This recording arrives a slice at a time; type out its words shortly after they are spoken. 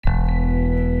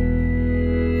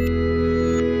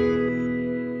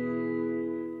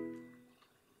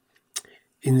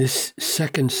In this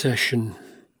second session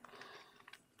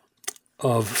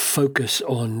of focus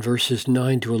on verses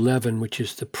 9 to 11, which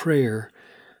is the prayer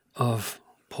of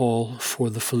Paul for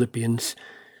the Philippians,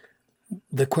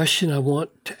 the question I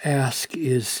want to ask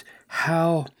is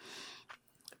how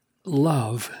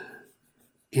love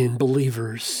in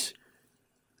believers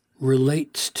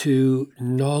relates to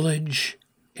knowledge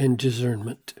and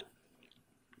discernment.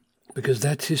 Because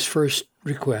that's his first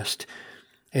request.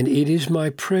 And it is my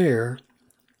prayer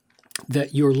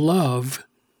that your love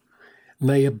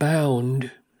may abound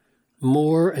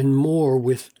more and more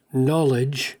with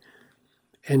knowledge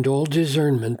and all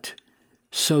discernment,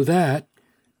 so that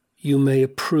you may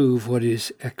approve what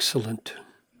is excellent.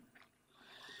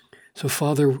 So,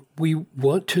 Father, we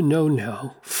want to know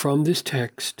now from this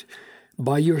text,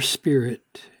 by your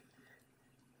Spirit,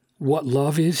 what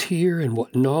love is here and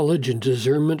what knowledge and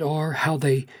discernment are, how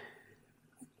they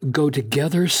go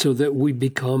together so that we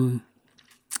become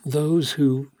those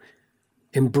who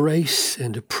embrace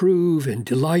and approve and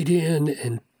delight in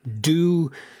and do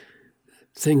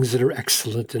things that are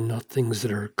excellent and not things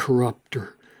that are corrupt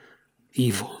or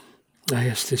evil. I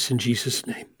ask this in Jesus'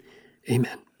 name.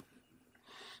 Amen.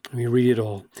 Let me read it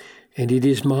all. And it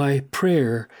is my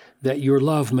prayer that your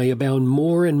love may abound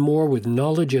more and more with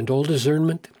knowledge and all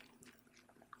discernment,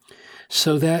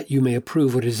 so that you may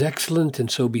approve what is excellent, and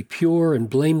so be pure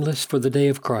and blameless for the day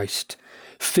of Christ,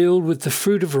 filled with the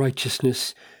fruit of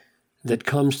righteousness that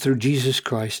comes through Jesus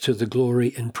Christ to the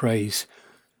glory and praise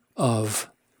of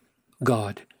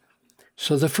God.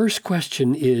 So the first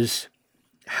question is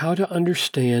how to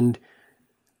understand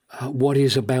what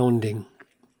is abounding.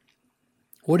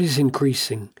 What is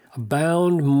increasing?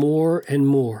 Abound more and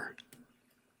more.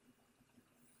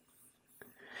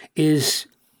 Is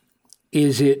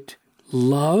it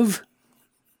love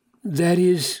that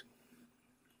is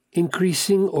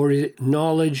increasing, or is it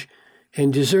knowledge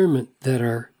and discernment that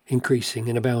are increasing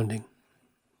and abounding?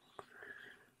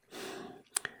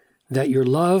 That your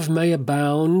love may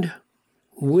abound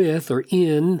with or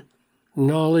in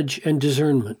knowledge and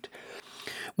discernment.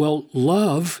 Well,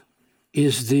 love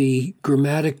is the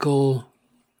grammatical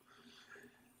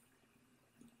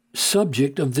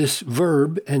subject of this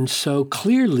verb, and so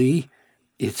clearly,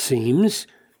 it seems,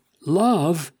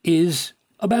 love is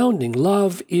abounding.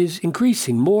 Love is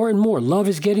increasing more and more. Love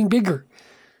is getting bigger,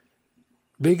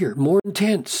 more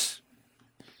intense,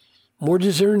 more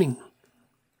discerning.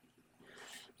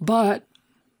 But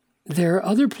there are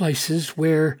other places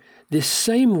where this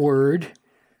same word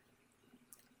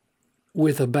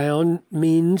with abound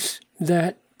means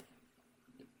that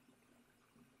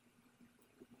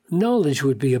knowledge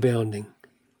would be abounding.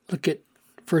 Look at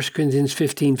 1 Corinthians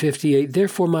 15:58.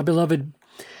 Therefore, my beloved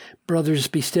brothers,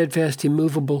 be steadfast,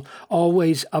 immovable,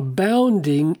 always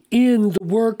abounding in the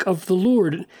work of the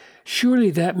Lord. Surely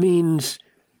that means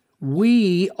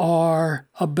we are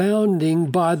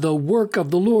abounding by the work of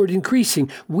the Lord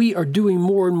increasing. We are doing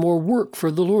more and more work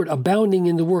for the Lord. Abounding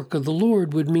in the work of the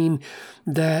Lord would mean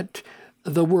that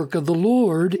the work of the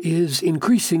Lord is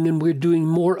increasing and we're doing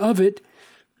more of it,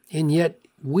 and yet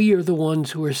we are the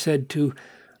ones who are said to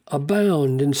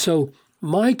abound. And so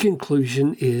my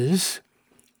conclusion is,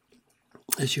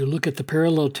 as you look at the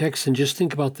parallel text and just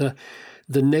think about the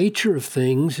nature of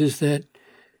things, is that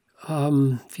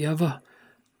if you have a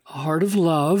heart of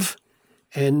love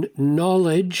and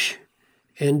knowledge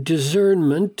and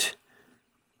discernment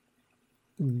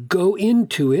go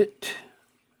into it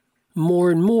more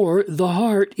and more, the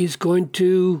heart is going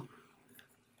to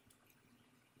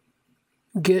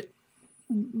get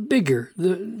bigger.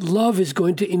 The love is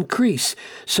going to increase.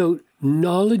 So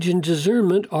knowledge and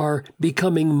discernment are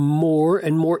becoming more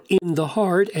and more in the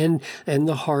heart, and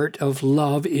the heart of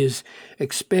love is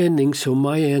expanding. So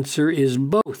my answer is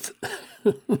both,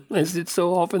 as it's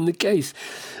so often the case.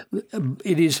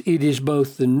 It is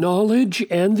both the knowledge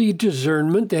and the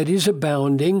discernment that is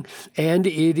abounding, and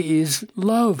it is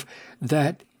love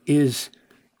that is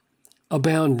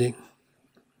abounding.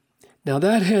 Now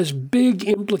that has big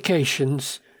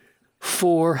implications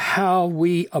for how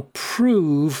we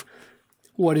approve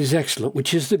what is excellent,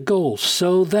 which is the goal,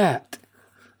 so that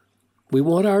we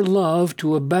want our love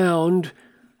to abound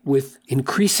with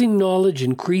increasing knowledge,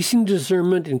 increasing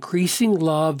discernment, increasing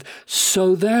love,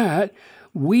 so that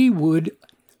we would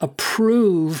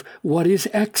approve what is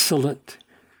excellent.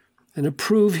 And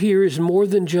approve here is more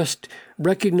than just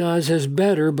recognize as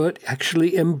better, but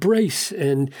actually embrace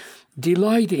and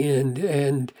delight in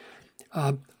and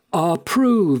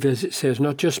approve, as it says,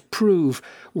 not just prove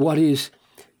what is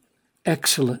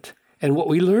excellent. And what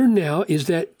we learn now is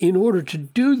that in order to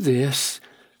do this,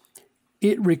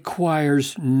 it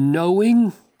requires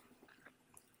knowing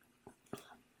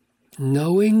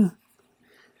knowing,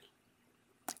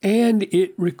 and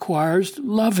it requires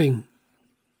loving.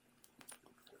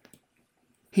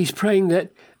 He's praying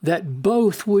that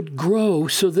both would grow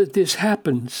so that this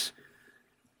happens,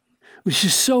 which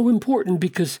is so important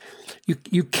because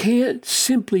you can't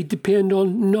simply depend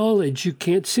on knowledge. You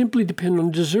can't simply depend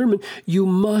on discernment. You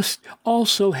must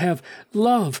also have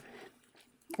love.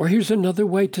 Or here's another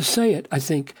way to say it, I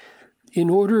think. In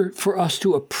order for us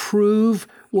to approve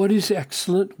what is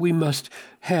excellent, we must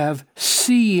have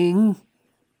seeing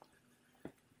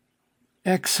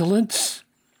excellence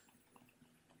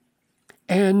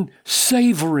and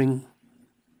savoring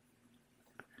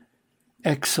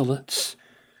excellence.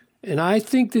 And I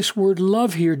think this word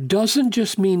love here doesn't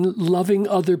just mean loving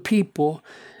other people,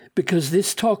 because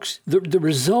this the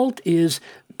result is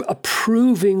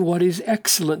approving what is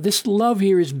excellent. This love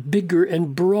here is bigger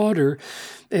and broader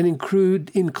and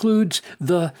includes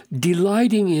the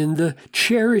delighting in, the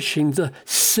cherishing, the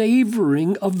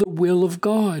savoring of the will of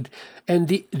God and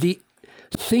the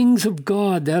things of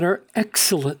God that are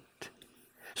excellent.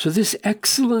 So this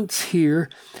excellence here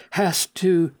has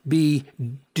to be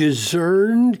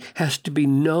discerned, has to be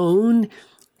known,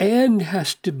 and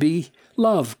has to be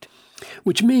loved,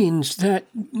 which means that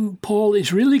Paul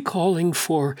is really calling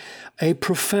for a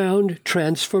profound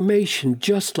transformation,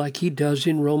 just like he does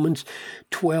in Romans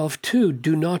 12:2.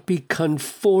 Do not be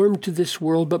conformed to this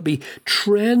world, but be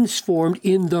transformed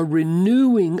in the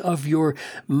renewing of your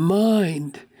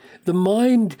mind. The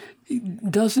mind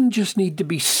doesn't just need to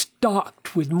be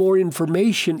stocked with more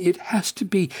information. It has to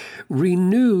be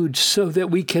renewed so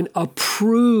that we can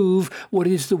approve what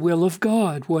is the will of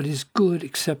God, what is good,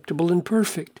 acceptable, and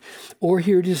perfect. Or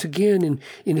here it is again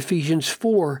in Ephesians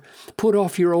 4. Put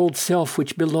off your old self,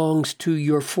 which belongs to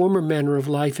your former manner of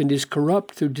life and is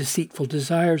corrupt through deceitful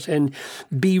desires, and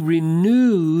be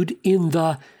renewed in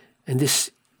the, and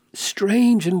this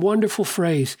strange and wonderful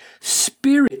phrase,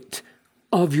 spirit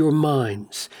of your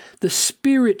minds. The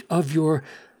spirit of your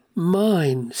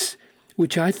minds,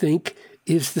 which I think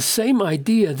is the same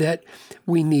idea that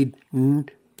we need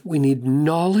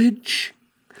knowledge,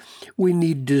 we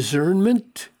need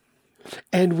discernment,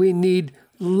 and we need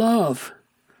love.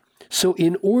 So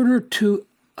in order to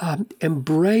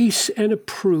embrace and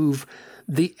approve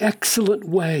the excellent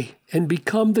way and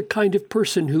become the kind of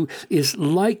person who is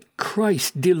like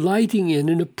Christ, delighting in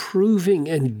and approving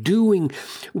and doing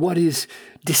what is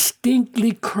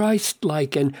distinctly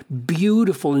Christ-like and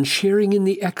beautiful and sharing in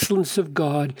the excellence of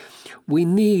God, we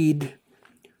need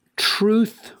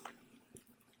truth,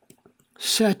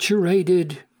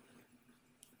 saturated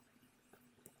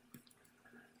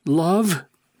love,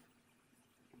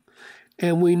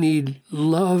 and we need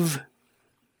love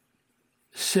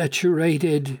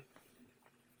saturated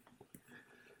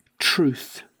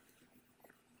truth.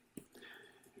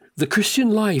 The Christian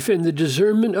life and the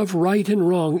discernment of right and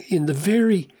wrong in the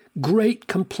very great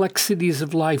complexities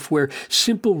of life, where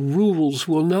simple rules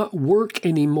will not work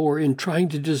anymore in trying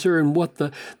to discern what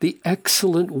the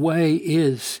excellent way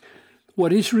is.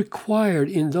 What is required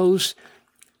in those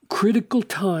critical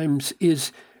times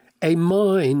is a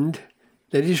mind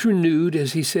that is renewed,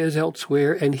 as he says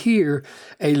elsewhere, and here,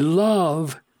 a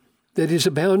love that is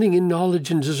abounding in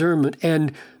knowledge and discernment,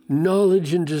 and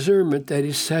knowledge and discernment that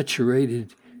is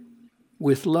saturated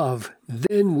with love.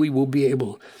 Then we will be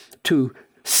able to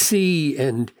see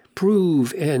and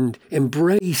prove and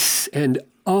embrace and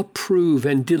approve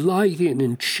and delight in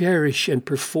and cherish and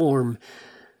perform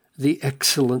the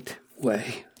excellent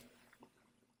way.